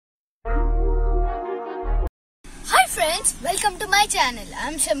friends, welcome to my channel.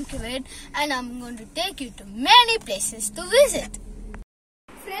 I'm SHEMKEVIN and I'm going to take you to many places to visit.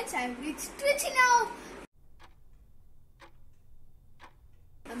 Friends, I've reached Trichy now.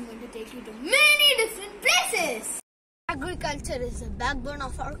 I'm going to take you to many different places. Agriculture is the backbone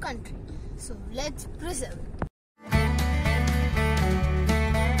of our country, so let's preserve it.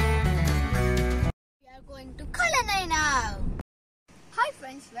 We are going to Colony now. Hi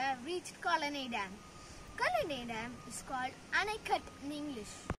friends, we have reached Colony Dam. Colony Dam is called Anacut in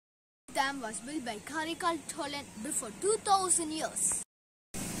English. This dam was built by KARIKALA before 2000 years.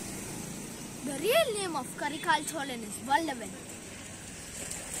 The real name of KARIKALA is Vallavan.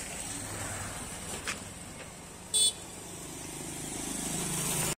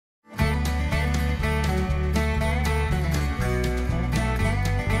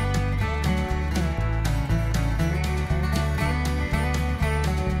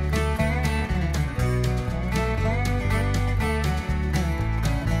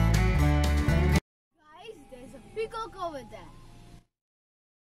 Peacock over there.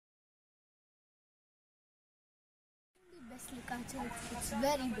 The best culture, it's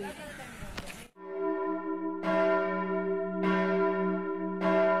very big.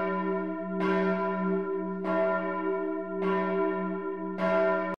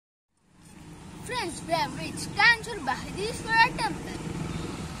 Friends, we have reached BRIHADEESHWARA temple.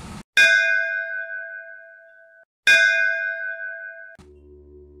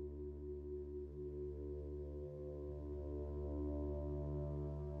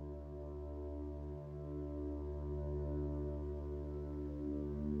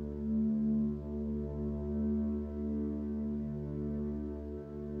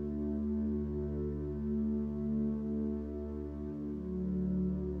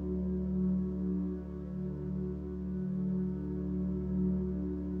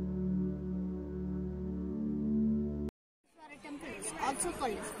 Temple is also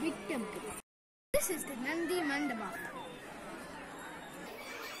called as Big Temple. This is the Nandi Mandapa.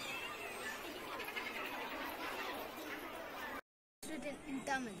 It's written in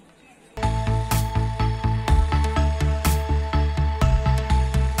Tamil.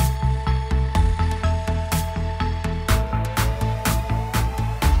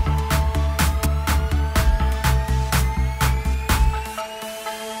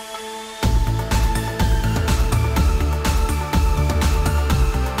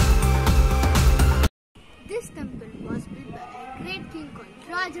 This temple was built by a great king called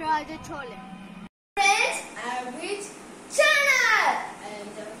RAJARAJA. Friends, I have reached China. I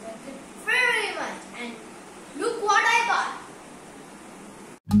enjoyed it very much and look what I got.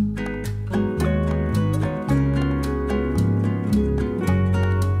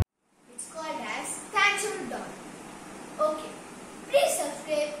 It's called as Statue Doll. Okay, please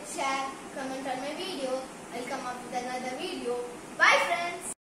subscribe, share, comment on my video. I'll come up with another video. Bye friends.